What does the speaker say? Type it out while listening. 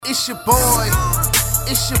It's your boy.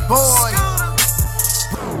 It's your boy.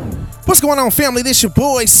 What's going on, family? This your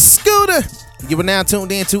boy, Scooda. You are now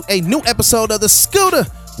tuned in to a new episode of the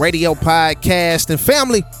Scooda Radio Podcast. And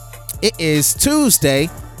family, it is Tuesday,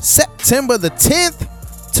 September the 10th,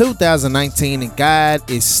 2019. And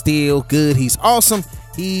God is still good. He's awesome.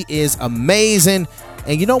 He is amazing.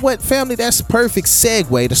 And you know what, family? That's a perfect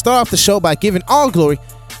segue to start off the show by giving all glory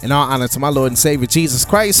and all honor to my Lord and Savior, Jesus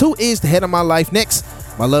Christ, who is the head of my life. Next,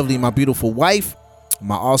 my lovely, my beautiful wife,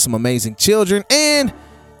 my awesome, amazing children, and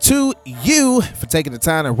to you for taking the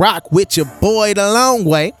time to rock with your boy the long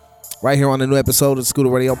way right here on the new episode of the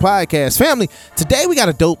Scooda Radio Podcast. Family, today we got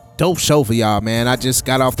a dope show for y'all, man. I just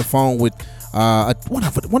got off the phone with one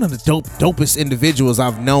of the dopest individuals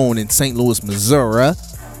I've known in St. Louis, Missouri,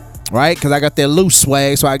 right? Because I got that Lou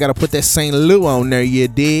swag, so I got to put that St. Lou on there, you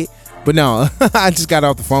did. But no, I just got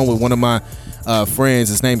off the phone with one of my friends.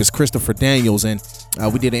 His name is Christopher Daniels, and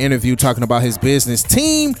we did an interview talking about his business,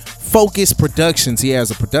 Team Focus Productions. He has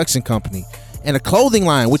a production company and a clothing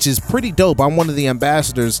line, which is pretty dope. I'm one of the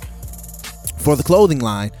ambassadors for the clothing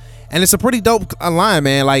line, and it's a pretty dope line,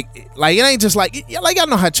 man. Like it ain't just like I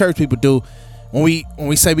know how church people do when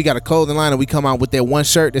we say we got a clothing line and we come out with that one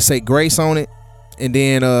shirt that say Grace on it, and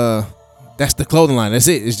then that's the clothing line. That's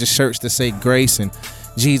it. It's just shirts that say Grace and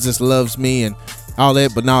Jesus loves me and all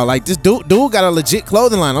that. But no, like this dude got a legit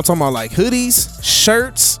clothing line. I'm talking about like hoodies,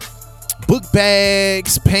 shirts, book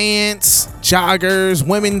bags, pants, joggers,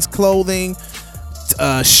 women's clothing,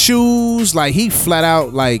 shoes. Like he flat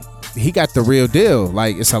out, like he got the real deal.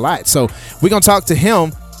 Like it's a lot. So we're gonna talk to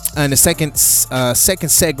him in the second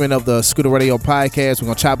segment of the Scooda Radio Podcast. We're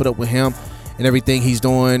gonna chop it up with him and everything he's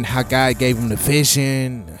doing, how God gave him the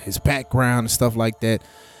vision, his background and stuff like that.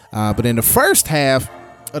 But in the first half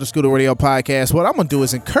of the Scooda Radio Podcast, what I'm gonna do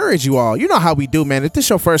is encourage you all. You know how we do, man. If this is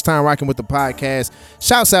your first time rocking with the podcast,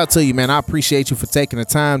 shouts out to you, man. I appreciate you for taking the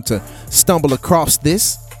time to stumble across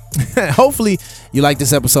this. Hopefully you like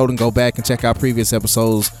this episode and go back and check out previous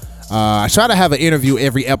episodes. I try to have an interview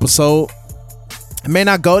every episode. It may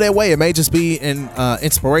not go that way. It may just be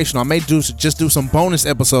inspirational. I may just do some bonus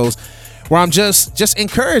episodes where I'm just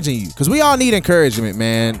encouraging you, because we all need encouragement,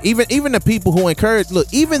 man. Even the people who encourage, look,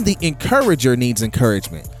 even the encourager needs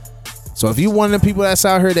encouragement. So if you're one of the people that's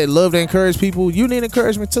out here that love to encourage people, you need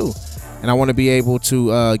encouragement too. And I want to be able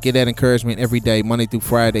to get that encouragement every day, Monday through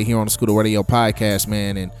Friday, here on the Scooda Radio Podcast,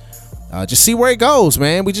 man. And just see where it goes,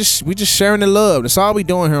 man. We just sharing the love. That's all we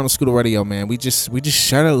doing here on the Scooda Radio, man. We just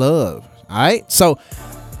share the love. All right. So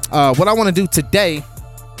what I want to do today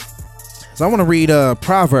is I want to read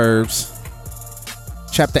Proverbs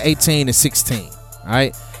chapter 18 and 16. All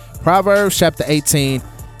right. Proverbs chapter 18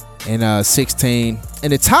 and 16.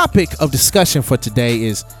 And the topic of discussion for today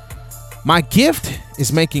is, my gift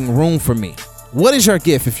is making room for me. What is your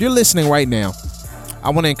gift? If you're listening right now, I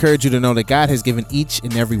want to encourage you to know that God has given each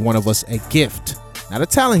and every one of us a gift. Not a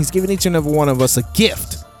talent. He's given each and every one of us a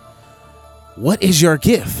gift. What is your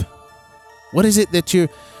gift? What is it that you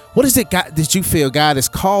feel God has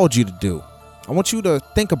called you to do? I want you to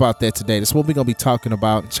think about that today. That's what we're going to be talking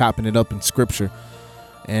about and chopping it up in scripture.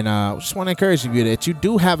 And I just want to encourage you that you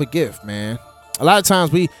do have a gift, man. A lot of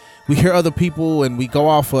times we hear other people and we go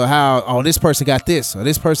off of how, oh, this person got this, or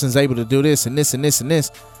this person's able to do this and this and this and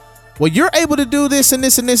this. Well, you're able to do this and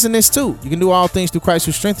this and this and this too. You can do all things through Christ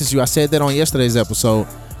who strengthens you. I said that on yesterday's episode.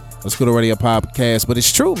 Let's go to Radio Podcast. But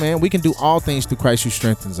it's true, man. We can do all things through Christ who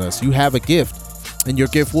strengthens us. You have a gift, and your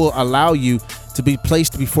gift will allow you to be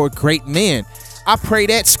placed before great men. I pray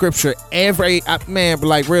that scripture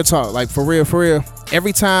like real talk, like for real.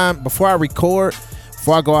 Every time before I record,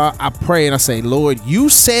 before I go out, I pray and I say, Lord, you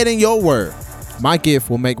said in your word, my gift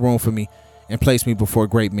will make room for me and place me before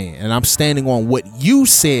great men. And I'm standing on what you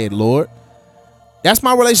said, Lord. That's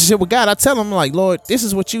my relationship with God. I tell him, like, Lord, this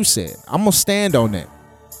is what you said. I'm going to stand on that.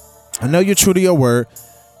 I know you're true to your word.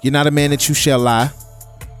 You're not a man that you shall lie.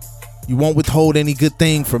 You won't withhold any good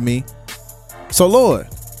thing from me. So, Lord,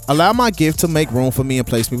 allow my gift to make room for me and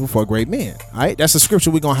place me before great men. All right. That's the scripture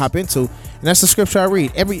we're going to hop into. And that's the scripture I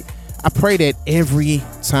read. I pray that every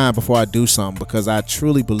time before I do something, because I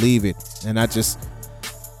truly believe it. And I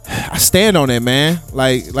stand on it, man.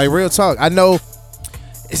 Like real talk. I know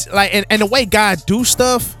it's like, and the way God do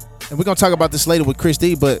stuff, and we're going to talk about this later with Chris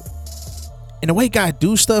D, but and the way God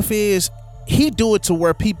do stuff is he do it to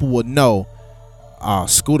where people would know, oh,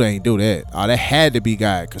 Scooda ain't do that. Oh, that had to be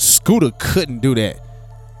God, because Scooda couldn't do that.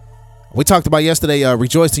 We talked about yesterday,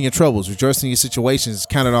 rejoice in your troubles, rejoice in your situations,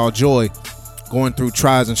 count it all joy, going through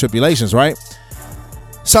trials and tribulations, right?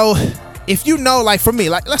 So if you know, like for me,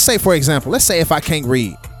 like let's say, for example, let's say if I can't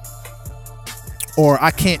read, or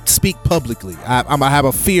I can't speak publicly. I have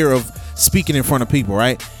a fear of speaking in front of people,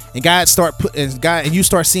 right? And and you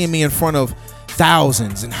start seeing me in front of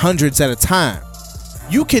thousands and hundreds at a time.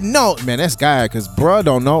 You can know, man, that's God, because bruh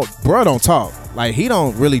don't talk. Like, he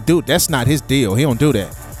don't really do, that's not his deal. He don't do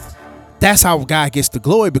that. That's how God gets the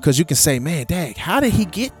glory, because you can say, man, dang, how did he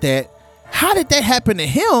get that? How did that happen to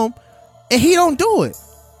him and he don't do it?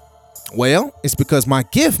 Well, it's because my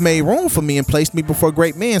gift made room for me and placed me before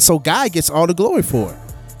great men, so God gets all the glory for it.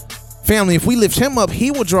 Family, if we lift him up,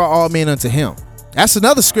 he will draw all men unto him. That's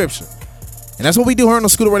another scripture. And that's what we do here on the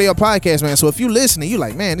Scooda Radio Podcast, man. So if you listening, you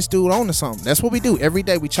like, man, this dude on to something. That's what we do. Every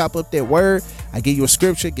day we chop up that word. I give you a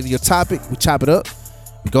scripture, give you a topic. We chop it up.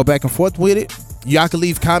 We go back and forth with it. Y'all can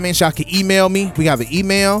leave comments. Y'all can email me. We have an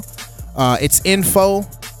email. It's info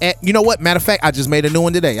at, you know what? Matter of fact, I just made a new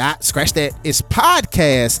one today. Scratch that. It's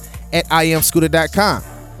podcast at iamscooda.com.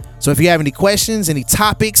 So if you have any questions, any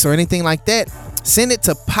topics, or anything like that, send it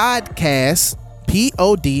to podcast,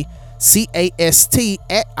 podcast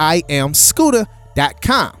at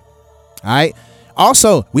iamscooda.com. All right.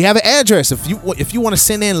 Also, we have an address. If you want to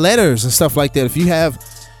send in letters and stuff like that, if you have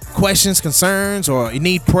questions, concerns, or you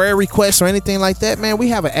need prayer requests or anything like that, man, we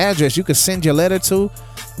have an address. You can send your letter to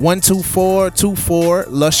 12424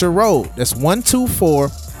 Lusher Road. That's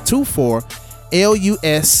 12424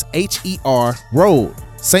 Lusher Road,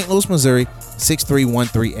 St. Louis, Missouri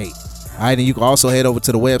 63138. All right, and you can also head over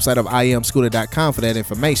to the website of iamscooda.com for that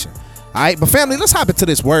information. All right, but family, let's hop into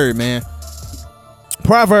this word, man.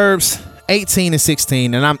 Proverbs 18 and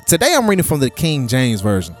 16, and today I'm reading from the King James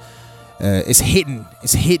Version. It's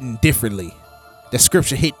hidden differently. The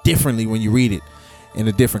scripture hit differently when you read it in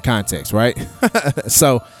a different context, right?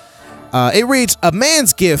 So it reads, a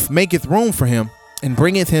man's gift maketh room for him and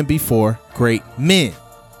bringeth him before great men.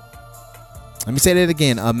 Let me say that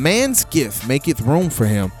again. A man's gift maketh room for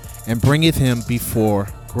him and bringeth him before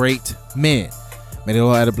great men. May the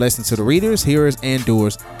Lord add a blessing to the readers, hearers, and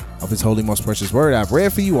doers of his holy, most precious word. I've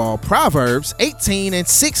read for you all Proverbs 18 and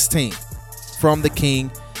 16 from the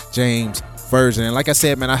King James Version. And like I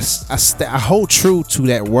said, man, I hold true to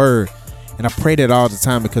that word, and I pray that all the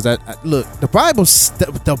time, because look, the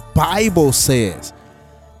Bible says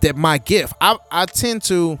that my gift, I tend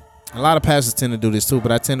to, a lot of pastors tend to do this too,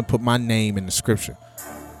 but I tend to put my name in the scripture.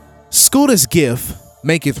 Scooda's gift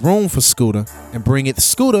maketh room for Scooda and bringeth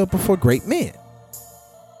Scooda before great men.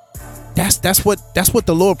 That's what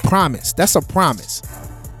the Lord promised. That's a promise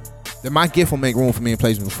that my gift will make room for me and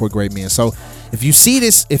place me before great men. So if you see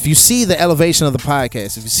this, if you see the elevation of the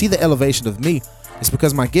podcast, if you see the elevation of me, it's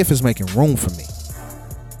because my gift is making room for me.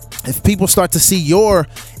 If people start to see your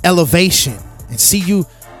elevation and see you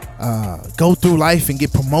go through life and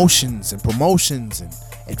get promotions and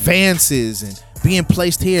advances and being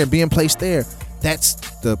placed here and being placed there, that's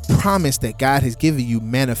the promise that God has given you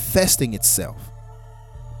manifesting itself.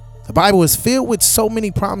 The Bible is filled with so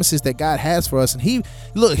many promises that God has for us, and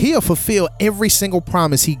he'll fulfill every single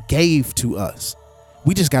promise he gave to us.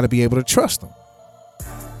 We just got to be able to trust him.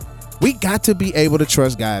 We got to be able to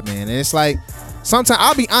trust God, man. And it's like, sometimes,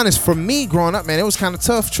 I'll be honest, for me growing up, man, it was kind of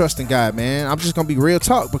tough trusting God, man. I'm just gonna be real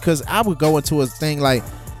talk, because I would go into a thing like,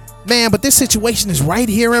 man, but this situation is right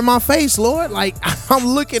here in my face, Lord. Like, I'm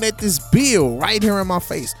looking at this bill right here in my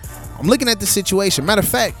face. I'm looking at the situation. Matter of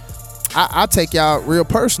fact, I'll take y'all real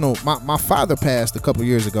personal. My father passed a couple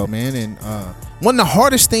years ago, man, and one of the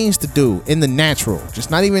hardest things to do in the natural,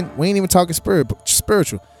 we ain't even talking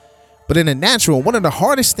spiritual, but in the natural, one of the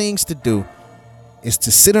hardest things to do is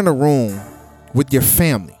to sit in a room with your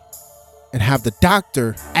family and have the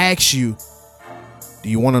doctor ask you, do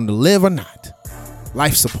you want him to live or not?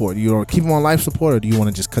 Life support. Do you want to keep him on life support, or do you want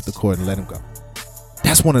to just cut the cord and let him go?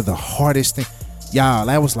 That's one of the hardest things. Y'all,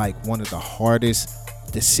 that was like one of the hardest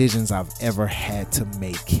decisions I've ever had to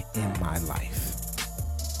make in my life.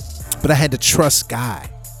 But I had to trust God.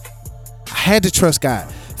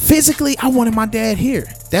 Physically, I wanted my dad here.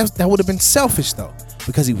 That would have been selfish though,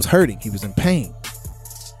 because he was hurting. He was in pain.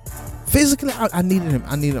 Physically, I needed him.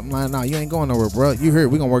 I'm like, no, you ain't going nowhere, bro. You here.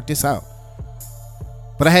 We're going to work this out.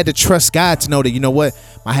 But I had to trust God to know that, you know what?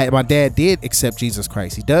 My dad did accept Jesus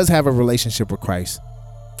Christ. He does have a relationship with Christ,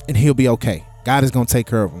 and he'll be okay. God is going to take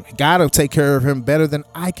care of him. God will take care of him better than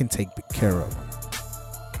I can take care of him.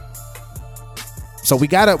 So we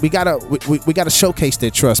gotta showcase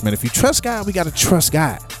that trust, man. If you trust God, we gotta trust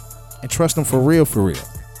God and trust him for real. All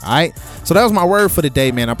right. So that was my word for the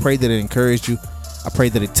day, man. I pray that it encouraged you. I pray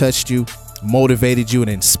that it touched you, motivated you,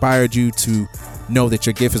 and inspired you to know that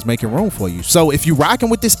your gift is making room for you. So if you're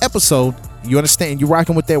rocking with this episode, you understand, you're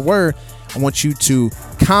rocking with that word, I want you to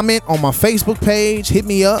comment on my Facebook page, hit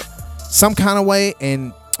me up some kind of way,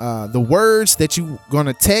 and the words that you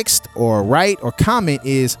gonna text or write or comment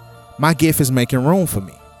is, my gift is making room for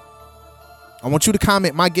me. I want you to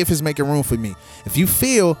comment, my gift is making room for me. If you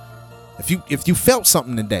feel, if you felt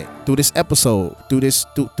something today through this episode, through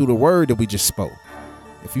the word that we just spoke,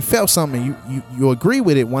 if you felt something, you agree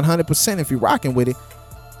with it 100%, if you're rocking with it,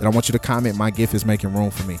 then I want you to comment, my gift is making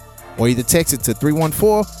room for me. Or either text it to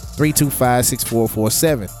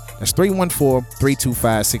 314-325-6447. That's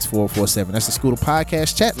 314-325-6447. That's the Scooda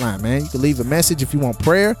Podcast chat line, man. You can leave a message if you want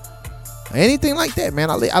prayer, or anything like that, man.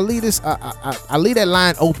 I leave that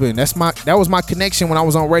line open. That was my connection when I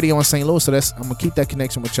was on radio in St. Louis. So I'm gonna keep that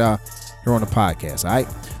connection with y'all here on the podcast. All right.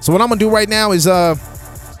 So what I'm gonna do right now is I'm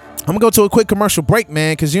gonna go to a quick commercial break,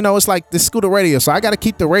 man, because it's like this Scooda Radio, so I gotta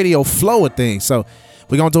keep the radio flow of things. So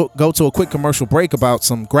we're gonna go to a quick commercial break about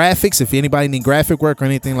some graphics. If anybody need graphic work or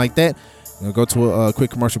anything like that, we're gonna go to a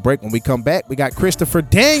quick commercial break. When we come back, we got Christopher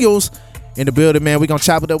Daniels in the building, man. We're gonna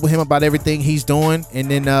chop it up with him about everything he's doing,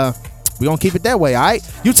 and then we're gonna keep it that way. All right,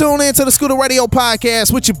 you tune in to the Scooda Radio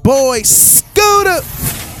Podcast with your boy Scooda.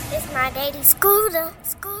 It's my daddy Scooda.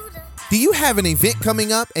 Do you have an event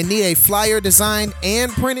coming up and need a flyer designed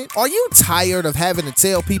and printed? Are you tired of having to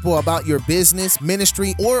tell people about your business,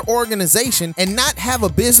 ministry, or organization and not have a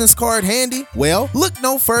business card handy? Well, look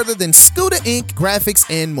no further than Scooda Inc. Graphics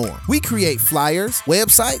and more. We create flyers,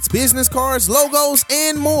 websites, business cards, logos,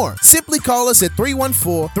 and more. Simply call us at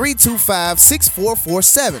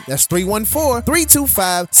 314-325-6447. That's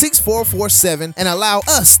 314-325-6447 and allow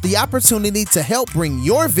us the opportunity to help bring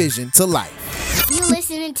your vision to life. You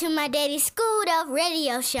listening to my daddy Scooda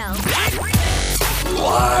radio show.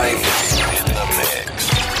 Live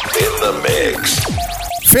in the mix.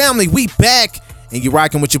 Family, we back, and you're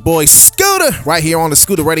rocking with your boy Scooda right here on the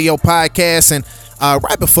Scooda Radio Podcast. And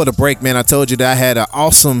right before the break, man, I told you that I had an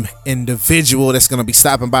awesome individual that's going to be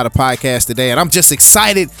stopping by the podcast today, and I'm just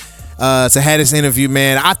excited to have this interview,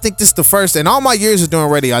 man. I think this is the first, in all my years of doing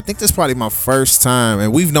radio, I think this is probably my first time,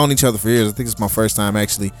 and we've known each other for years. I think it's my first time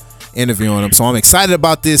actually interviewing him, so I'm excited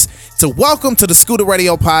about this. To welcome to the Scooda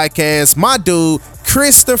Radio Podcast, my dude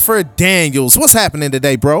Christopher Daniels. What's happening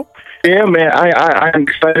today, bro? Yeah, man, I'm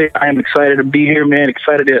excited. I am excited to be here, man.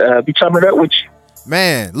 Excited to be chopping it up with you.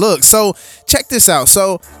 Man, look, so check this out.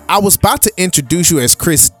 So I was about to introduce you as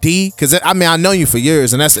Chris D, because I know you for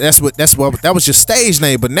years, and that was your stage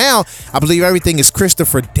name. But now I believe everything is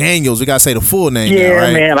Christopher Daniels. We gotta say the full name. Yeah, now,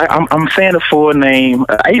 right? man. I'm saying the full name.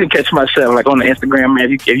 I even catch myself like on the Instagram,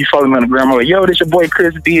 man. If you follow me on the gram, I'm like, yo, this your boy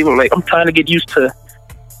Chris D. I'm like, I'm trying to get used to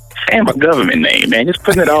saying my government name, man. Just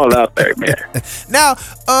putting it all out there, man. Now,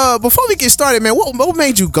 before we get started, man, what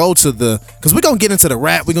made you go to because we're going to get into the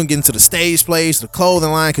rap, we're going to get into the stage plays, the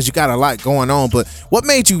clothing line, because you got a lot going on, but what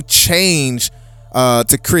made you change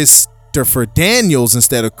to Christopher Daniels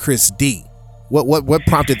instead of Chris D? What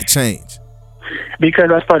prompted the change?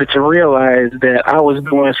 Because I started to realize that I was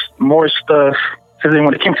doing more stuff, because then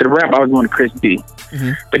when it came to the rap, I was doing Chris D.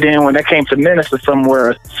 Mm-hmm. But then when that came to minister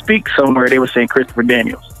somewhere, speak somewhere, they were saying Christopher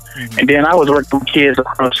Daniels. Mm-hmm. And then I was working with kids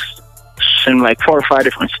across in like 4 or 5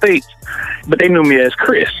 different states, but they knew me as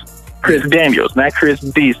Chris Daniels, not Chris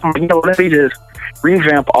D. So, let me just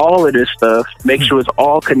revamp all of this stuff, make sure it's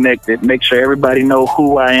all connected, make sure everybody know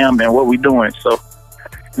who I am and what we're doing. So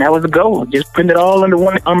that was the goal, just putting it all under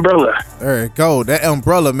one umbrella. There you go, that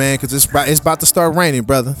umbrella, man, because it's about to start raining,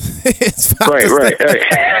 brother. Right.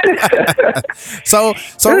 So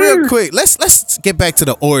real quick, let's get back to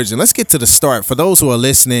the origin. Let's get to the start. For those who are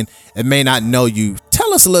listening and may not know you,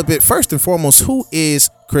 tell us a little bit, first and foremost, who is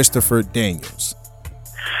Christopher Daniels?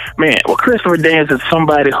 Man, well, Christopher Daniels is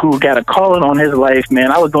somebody who got a calling on his life,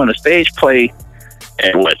 man. I was doing a stage play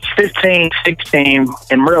at 15, 16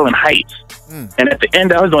 in Maryland Heights. And at the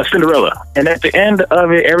end, I was doing Cinderella. And at the end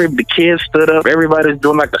of it, the kids stood up. Everybody's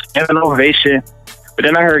doing like a standing ovation. But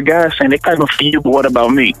then I heard guys saying, they clapping for you, but what about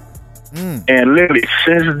me? And literally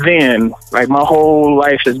since then, like my whole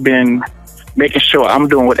life has been making sure I'm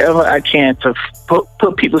doing whatever I can to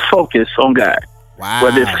put people's focus on God. Wow.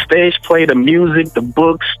 Whether it's the stage play, the music, the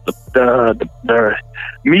books, the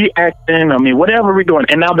me acting, whatever we're doing.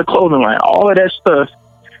 And now the clothing line, all of that stuff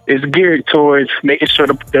is geared towards making sure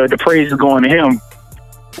the praise is going to him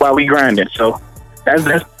while we grinding. So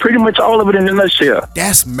that's pretty much all of it in a nutshell.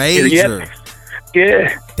 That's major.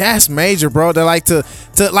 Yeah. That's major, bro. They like to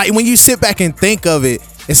like when you sit back and think of it,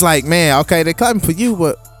 it's like, man, okay, they're clapping for you,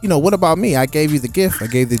 but what about me? I gave you the gift, I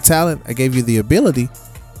gave the talent, I gave you the ability.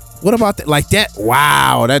 What about that? Like that?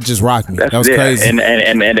 Wow, that just rocked me. That was crazy. And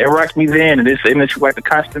it rocked me then, and it's like the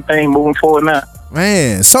constant thing moving forward now.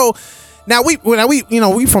 Man, so now we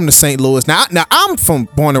from the St. Louis. Now I'm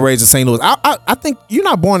born and raised in St. Louis. I think you're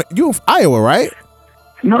not born. You're from Iowa, right?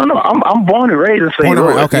 No. I'm born and raised in St.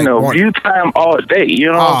 Louis. Okay, you know, view time all day. You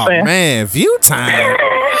know what I'm saying? Man, view time.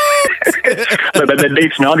 But that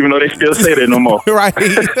dates me. I don't even know they still say that no more. Right.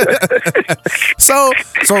 So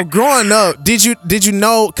growing up, did you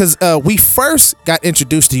know? Because we first got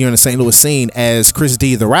introduced to you in the St. Louis scene as Chris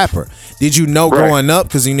D, the rapper. Did you know growing up?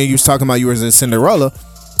 Because you know you was talking about you was in Cinderella,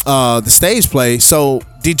 the stage play. So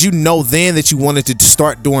did you know then that you wanted to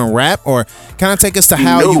start doing rap, or kind of take us to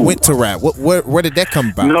how you went to rap? Where did that come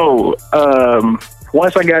about? No.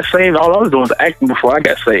 Once I got saved, all I was doing was acting before I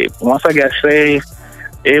got saved. Once I got saved,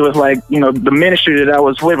 it was like, you know, the ministry that I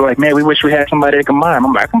was with, like, man, we wish we had somebody that can mime.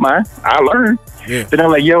 I'm like, I can mime. I learned. Yeah. Then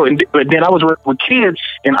I'm like, but then I was working with kids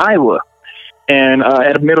in Iowa, and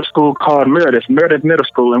at a middle school called Meredith Middle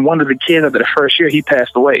School. And one of the kids after the first year, he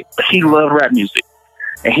passed away. But he loved rap music.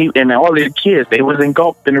 And all the kids, they was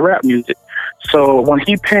engulfed in the rap music. So when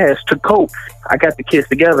he passed, to cope, I got the kids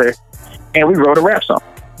together, and we wrote a rap song.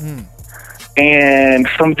 And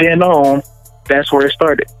from then on, that's where it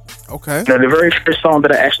started. Okay. Now, the very first song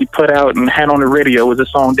that I actually put out and had on the radio was a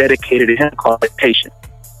song dedicated to him called Patient.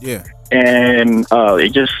 Yeah. And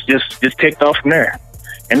it just kicked off from there.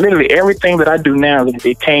 And literally everything that I do now,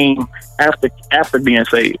 it came after being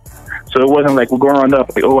saved. So it wasn't like we're growing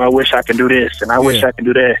up, like, oh, I wish I could do this and I wish I could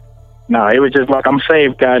do that. No, it was just like, I'm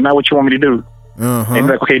saved, God. Now what you want me to do? And he's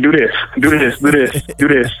like, okay, do this.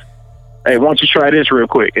 Hey, why don't you try this real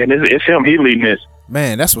quick? And it's him. He leading this.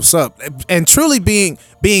 Man, that's what's up. And truly being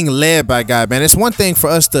led by God, man. It's one thing for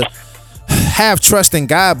us to have trust in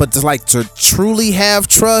God, but to truly have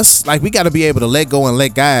trust, like, we got to be able to let go and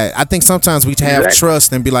let God. I think sometimes we have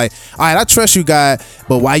trust and be like, all right, I trust you, God,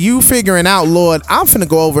 but while you figuring out, Lord, I'm finna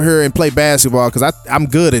go over here and play basketball because I'm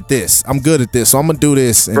good at this. So I'm gonna do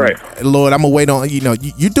this. And Lord, I'm gonna wait on, you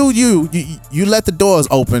do you let the doors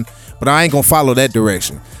open, but I ain't gonna follow that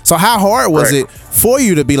direction. So how hard was it for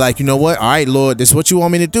you to be like, you know what? All right, Lord, this is what you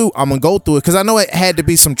want me to do. I'm gonna go through it, because I know it had to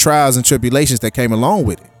be some trials and tribulations that came along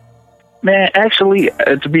with it. Man, actually,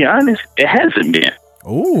 to be honest, it hasn't been.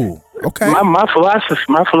 Ooh, okay. My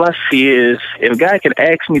philosophy is, if God can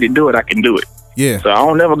ask me to do it, I can do it. Yeah. So I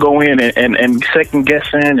don't never go in and second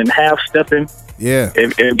guessing and half stepping. Yeah.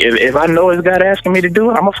 If I know it's God asking me to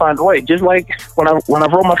do it, I'm gonna find a way. Just like when I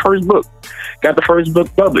wrote my first book, got the first book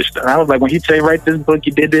published, and I was like, when he say write this book,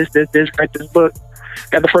 you did this, write this book,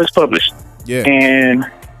 got the first published. Yeah. And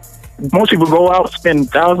most people go out,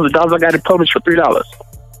 spend thousands of dollars. I got it published for $3.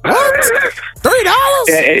 What?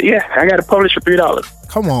 $3? Yeah, I got it published for $3.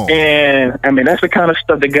 Come on. And I mean, that's the kind of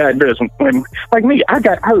stuff that God does. When like me, I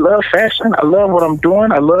love fashion. I love what I'm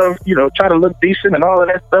doing. I love, try to look decent and all of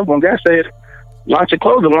that stuff. When God said, launch a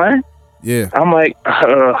clothing line, yeah, I'm like, all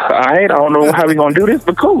right, I don't know how we gonna do this,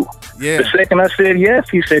 but cool. Yeah. The second I said yes,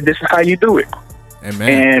 he said, this is how you do it. And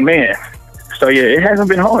man, so yeah, it hasn't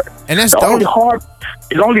been hard. And that's It's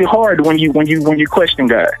only hard when you question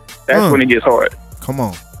God. That's when it gets hard. Come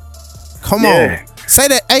on. Say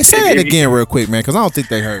that. Hey, say that again real quick, man, because I don't think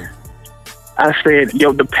they heard. I said,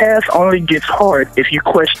 the path only gets hard if you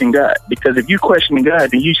question God. Because if you question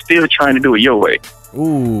God, then you still trying to do it your way.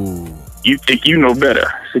 Ooh. You think you know better.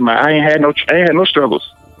 See, I ain't had no struggles.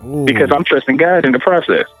 Ooh. Because I'm trusting God in the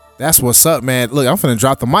process. That's what's up, man. Look, I'm finna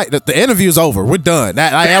drop the mic. The interview's over. We're done.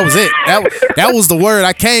 That was it. That was the word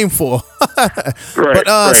I came for.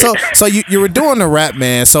 Right. So you were doing the rap,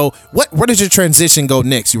 man. So where did your transition go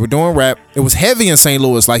next? You were doing rap. It was heavy in St.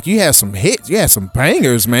 Louis. Like, you had some hits. You had some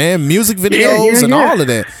bangers, man. Music videos and all of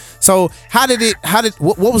that. So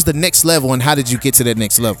what was the next level, and how did you get to that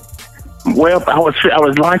next level? Well, I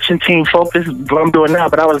was launching Team Focus, what I'm doing now,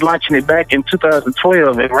 but I was launching it back in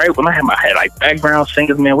 2012, and right when I had like background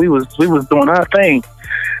singers, man, we was doing our thing,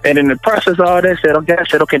 and in the process of all that, I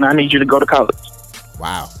said, okay, now I need you to go to college.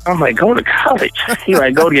 Wow. I'm like, go to college? He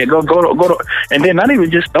like, go to, and then not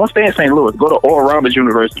even just, don't stay in St. Louis, go to Oral Roberts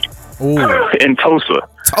University in Tulsa.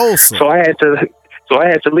 So I had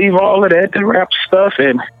to leave all of that, the rap stuff,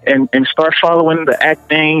 and start following the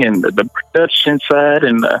acting and the production side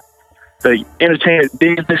and the entertainment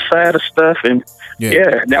business side of stuff, and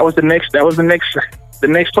that was the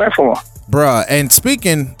next platform, bruh. And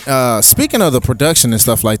speaking of the production and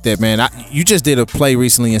stuff like that, man, you just did a play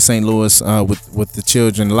recently in St. Louis with the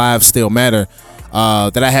children, Lives Still Matter,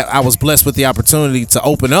 that I was blessed with the opportunity to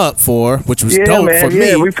open up for, which was dope, man, for me.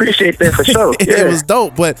 Yeah, we appreciate that for sure. It was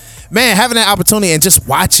dope, but man, having that opportunity and just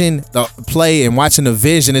watching the play and watching the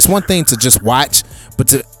vision, it's one thing to just watch, but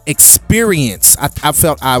to experience, I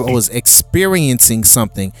felt I was experiencing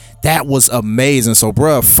something that was amazing. So,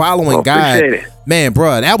 bruh, following God, man,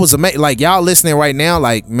 bruh, that was amazing. Like, y'all listening right now,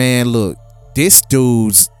 like, man, look, this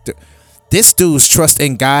dude's this dude's trust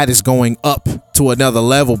in God is going up to another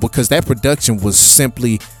level because that production was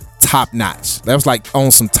simply top notch. That was like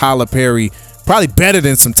on some Tyler Perry, probably better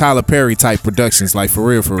than some Tyler Perry type productions, like for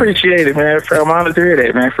real. Appreciate it, man. I'm honored to hear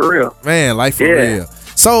that, man, for real. Man, like for real.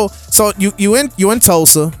 So you in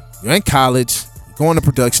Tulsa, you're in college, you're going to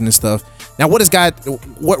production and stuff. Now where does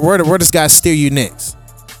God steer you next?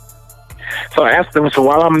 So after,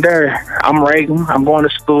 while I'm there, I'm writing, I'm going to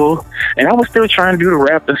school, and I was still trying to do the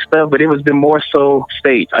rap and stuff, but it was been more so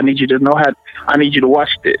stage. I need you to watch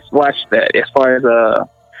that. As far as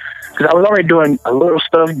because I was already doing a little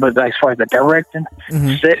stuff, but as far as the directing,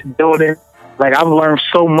 set building, like I've learned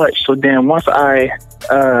so much. So then once I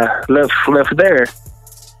left there,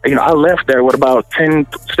 I left there with about 10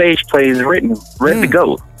 stage plays ready to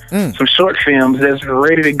go. Some short films that's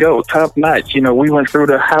ready to go, top notch. We went through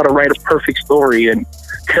how to write a perfect story and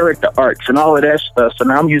character arcs and all of that stuff. So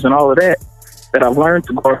now I'm using all of that I've learned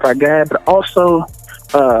to glorify God, but also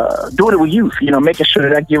doing it with youth. Making sure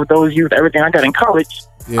that I give those youth everything I got in college.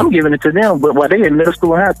 I'm giving it to them, but while they in middle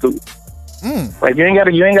school and high school. Like you ain't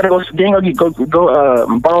gotta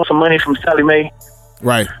go borrow some money from Sally Mae.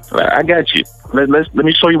 Right. I got you. Let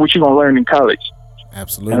me show you what you're gonna learn in college.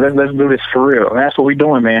 Absolutely. Let's do this for real. And that's what we're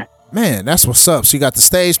doing, man. Man, that's what's up. So you got the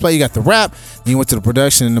stage play, you got the rap, then you went to the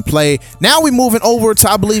production and the play. Now we're moving over to,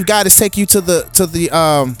 I believe God is taking you to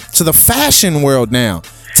the fashion world now.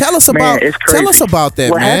 Tell us about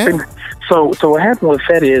that, man. Happened, so what happened with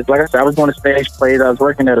that is, like I said, I was going to stage plays. I was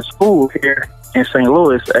working at a school here in St.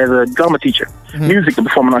 Louis as a drama teacher, music and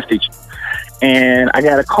performing arts teacher. And I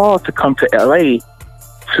got a call to come to LA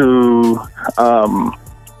to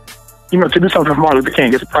to do something for Martin Luther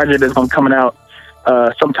King. It's a project that's going to be coming out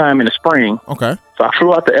sometime in the spring. Okay. So I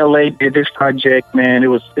flew out to LA, did this project, man. It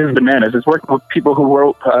was bananas. It's working with people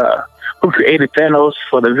who created Thanos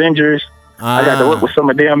for the Avengers. I got to work with some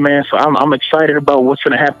of them, man. So I'm excited about what's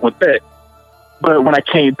going to happen with that. But when I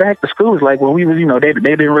came back, the school was like, well, we was, they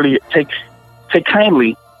didn't really take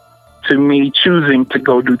kindly to me choosing to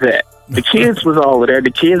go do that. The kids was all there.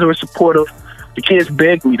 The kids were supportive. The kids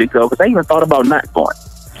begged me to go because I even thought about not going.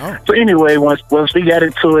 Oh. So anyway, once we got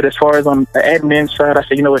into it, as far as on the admin side, I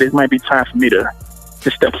said, you know what, it might be time for me to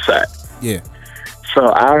step aside. Yeah. So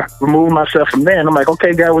I removed myself from there, and I'm like,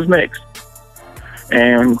 okay, God, what's next?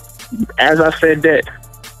 And as I said that,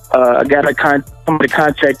 I got somebody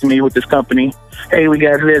contacted me with this company. Hey, we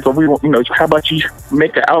got this, or we want, how about you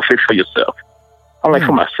make an outfit for yourself? I'm like,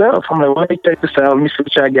 for myself? I'm like, well, let me check this out. Let me see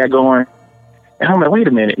what y'all got going. And I'm like, wait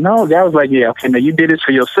a minute. No, God was like, yeah, okay, now you did this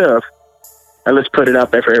for yourself. And let's put it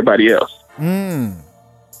out there for everybody else.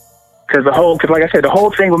 Because like I said, the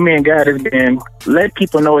whole thing with me and God has been let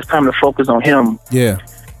people know it's time to focus on Him. Yeah.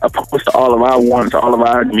 Opposed to all of our wants, all of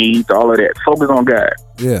our needs, all of that. Focus on God.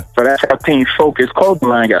 Yeah. So that's how Team Focus clothing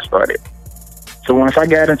line got started. So once I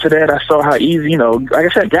got into that, I saw how easy, like I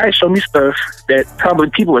said, God showed me stuff that probably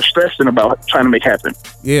people are stressing about trying to make happen.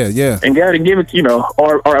 Yeah, yeah. And God would give it,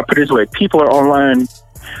 or I put it this way, people are online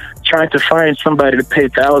trying to find somebody to pay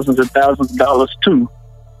thousands and thousands of dollars to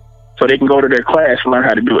so they can go to their class and learn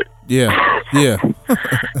how to do it. Yeah. Yeah.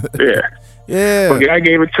 Yeah. Yeah. But God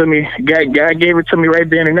gave it to me. God gave it to me right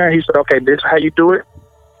then and there. He said, okay, this is how you do it.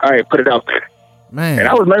 All right, put it out there. Man. And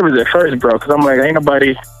I was nervous at first, bro, because I'm like, don't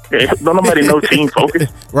nobody know Team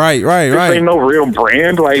Focus. Right. This ain't no real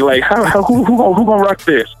brand. Like who gonna rock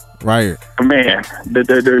this? Right. Man,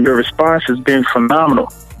 the response has been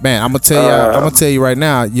phenomenal. Man, I'm gonna tell you right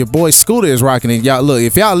now, your boy Scooda is rocking it. Y'all look,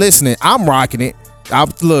 if y'all listening, I'm rocking it. I'm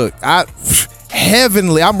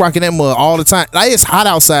rocking that mug all the time. Like, it's hot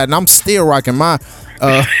outside, and I'm still rocking my.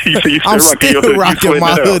 I'm still rocking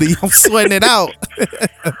my hoodie. I'm sweating it out.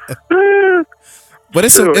 But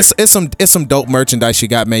it's some dope merchandise you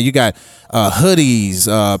got, man. You got hoodies,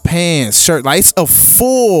 pants, shirt. Like, it's a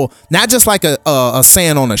full, not just like a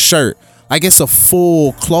saying on a shirt. Like, it's a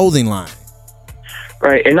full clothing line.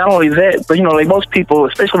 Right, and not only that, but like most people,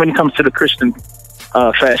 especially when it comes to the Christian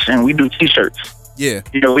fashion, we do T-shirts. Yeah,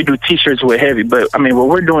 we do T-shirts with heavy, but I mean, what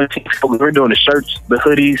we're doing, we're doing the shirts, the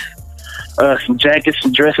hoodies, some jackets,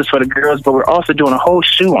 some dresses for the girls, but we're also doing a whole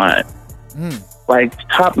shoe line, like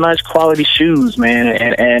top-notch quality shoes, man.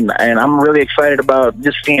 And I'm really excited about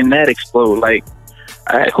just seeing that explode. Like,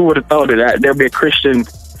 who would have thought that there'd be a Christian,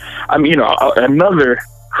 another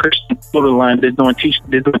Christian clothing line that's doing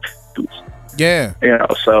T-shirts. Yeah.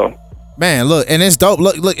 So. Man, look, and it's dope.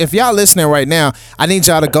 Look, if y'all listening right now, I need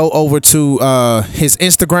y'all to go over to his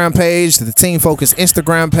Instagram page, the Team Focus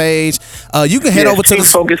Instagram page. You can head over to Team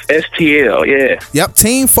Focus STL, yeah. Yep,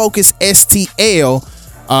 Team Focus STL.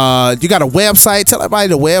 You got a website. Tell everybody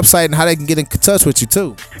the website and how they can get in touch with you,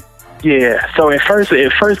 too. Yeah. So at first the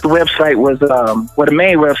website was the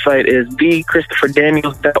main website is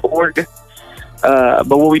thechristopherdaniels.org.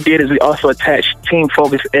 But what we did is we also attached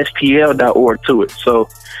teamfocusstl.org to it. So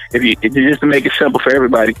if you just to make it simple for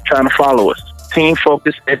everybody trying to follow us,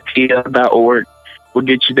 teamfocusstl.org will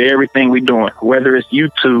get you to everything we're doing, whether it's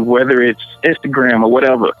YouTube, whether it's Instagram or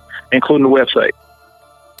whatever, including the website.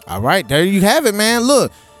 All right, there you have it, man.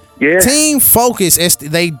 Look, yeah. Team Focus,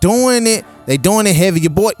 they doing it. They doing it heavy. Your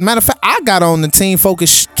boy, matter of fact, I got on the Team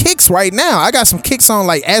Focus kicks right now. I got some kicks on,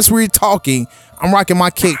 like, as we're talking, I'm rocking my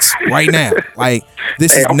kicks right now. Like,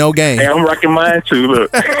 this is no game. Hey, I'm rocking mine too,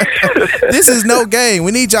 look. This is no game.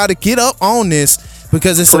 We need y'all to get up on this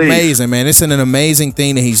because it's amazing, man. It's an amazing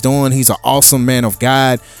thing that he's doing. He's an awesome man of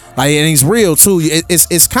God. Like, and he's real too.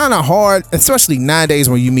 It's kind of hard, especially nowadays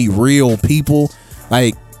when you meet real people.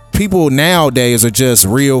 Like, people nowadays are just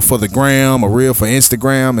real for the gram or real for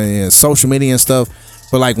Instagram and social media and stuff.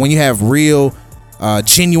 But like when you have real,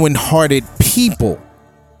 genuine hearted people,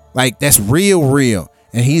 like that's real.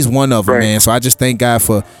 And he's one of them, man. So I just thank God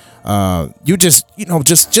for you just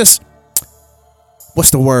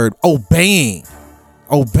what's the word? Obeying.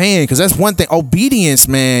 Because that's one thing. Obedience,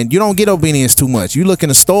 man. You don't get obedience too much. You look in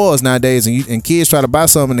the stores nowadays and kids try to buy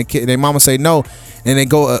something and their mama say no and they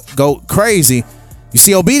go crazy. You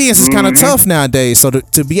see, obedience is kind of tough nowadays. So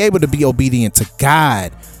to be able to be obedient to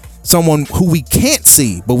God, someone who we can't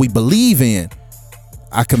see but we believe in,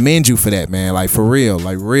 I commend you for that, man. Like, for real,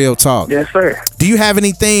 like real talk. Yes, sir. Do you have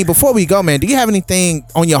anything before we go, man? Do you have anything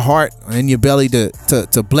on your heart and in your belly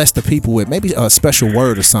to bless the people with? Maybe a special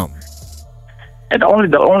word or something. And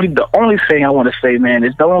the only thing I want to say, man,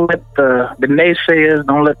 is don't let the naysayers,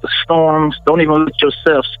 don't let the storms, don't even let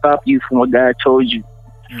yourself stop you from what God told you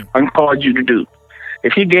and called you to do.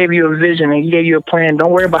 If he gave you a vision and he gave you a plan,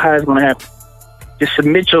 don't worry about how it's going to happen. Just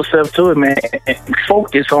submit yourself to it, man, and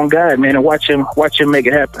focus on God, man, and watch him make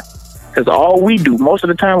it happen. Because all we do, most of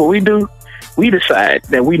the time what we do, we decide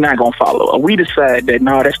that we're not going to follow. Or we decide that,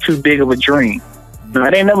 no, that's too big of a dream. No,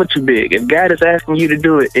 it ain't never too big. If God is asking you to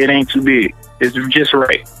do it, it ain't too big. It's just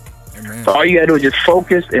right. Amen. So all you got to do is just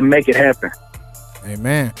focus and make it happen.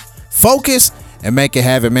 Amen. Focus and make it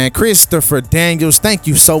happen, man. Christopher Daniels, thank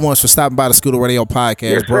you so much for stopping by the Scooda Radio Podcast,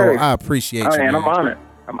 yes, bro. Sir. I appreciate you, man. I'm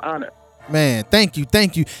honored. Man, thank you.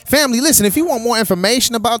 Family, listen, if you want more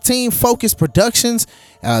information about Team Focus Productions,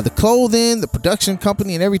 the clothing, the production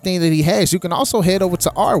company, and everything that he has, you can also head over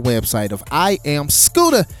to our website of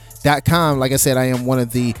IamScooda.com. Like I said, I am one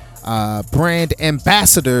of the brand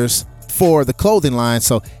ambassadors for the clothing line.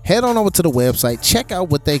 So head on over to the website, check out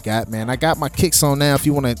what they got, man. I got my kicks on now. If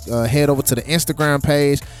you want to head over to the Instagram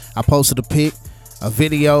page, I posted a pic, a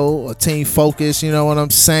video, a Team Focus, you know what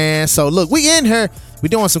I'm saying? So look, we in here. We're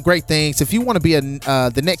doing some great things. If you want to be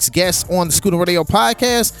the next guest on the Scooda Radio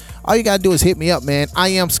Podcast, all you got to do is hit me up, man.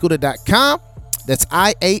 IamScooda.com. That's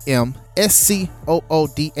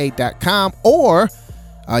IamScooda.com. Or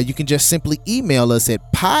you can just simply email us at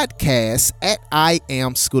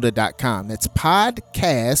podcast@IamScooda.com. That's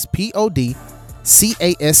podcast,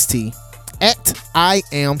 PODCAST,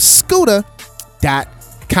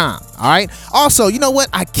 @IamScooda.com. All right. Also, you know what?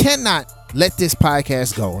 I cannot let this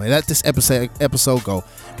podcast go and let this episode go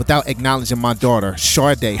without acknowledging my daughter,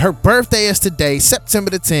 Sade. Her birthday is today, September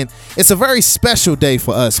the 10th. It's a very special day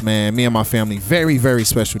for us, man. Me and my family. Very, very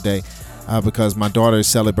special day. Because my daughter is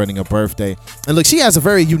celebrating her birthday. And look, she has a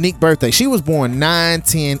very unique birthday. She was born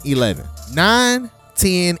 9/10/11.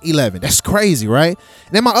 9/10/11. That's crazy, right?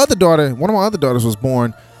 And then my other daughter, one of my other daughters, was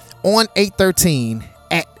born on 8/13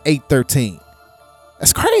 at 8/13.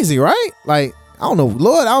 That's crazy, right? Like, I don't know,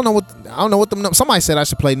 Lord, I don't know what them numbers. Somebody said I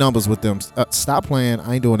should play numbers with them. Stop playing.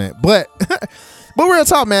 I ain't doing that. But real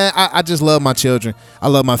talk, man, I just love my children. I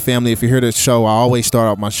love my family. If you hear this show, I always start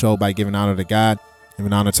out my show by giving honor to God,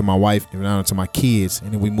 giving honor to my wife, giving honor to my kids,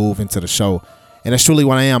 and then we move into the show. And that's truly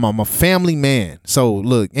what I am. I'm a family man. So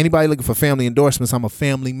look, anybody looking for family endorsements, I'm a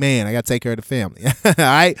family man. I got to take care of the family. All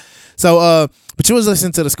right. So, but you was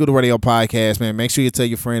listening to the Scooda Radio Podcast, man. Make sure you tell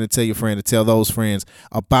your friend to tell your friend to tell those friends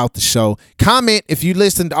about the show. Comment if you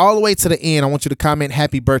listened all the way to the end. I want you to comment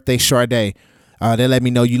happy birthday, Sade. They let me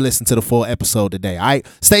know you listened to the full episode today. All right.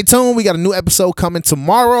 Stay tuned. We got a new episode coming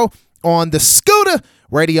tomorrow on the Scooda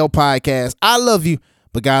Radio Podcast. I love you,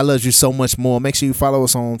 but God loves you so much more. Make sure you follow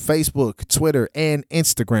us on Facebook, Twitter, and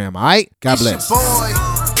Instagram. All right? God bless.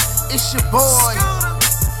 It's your boy.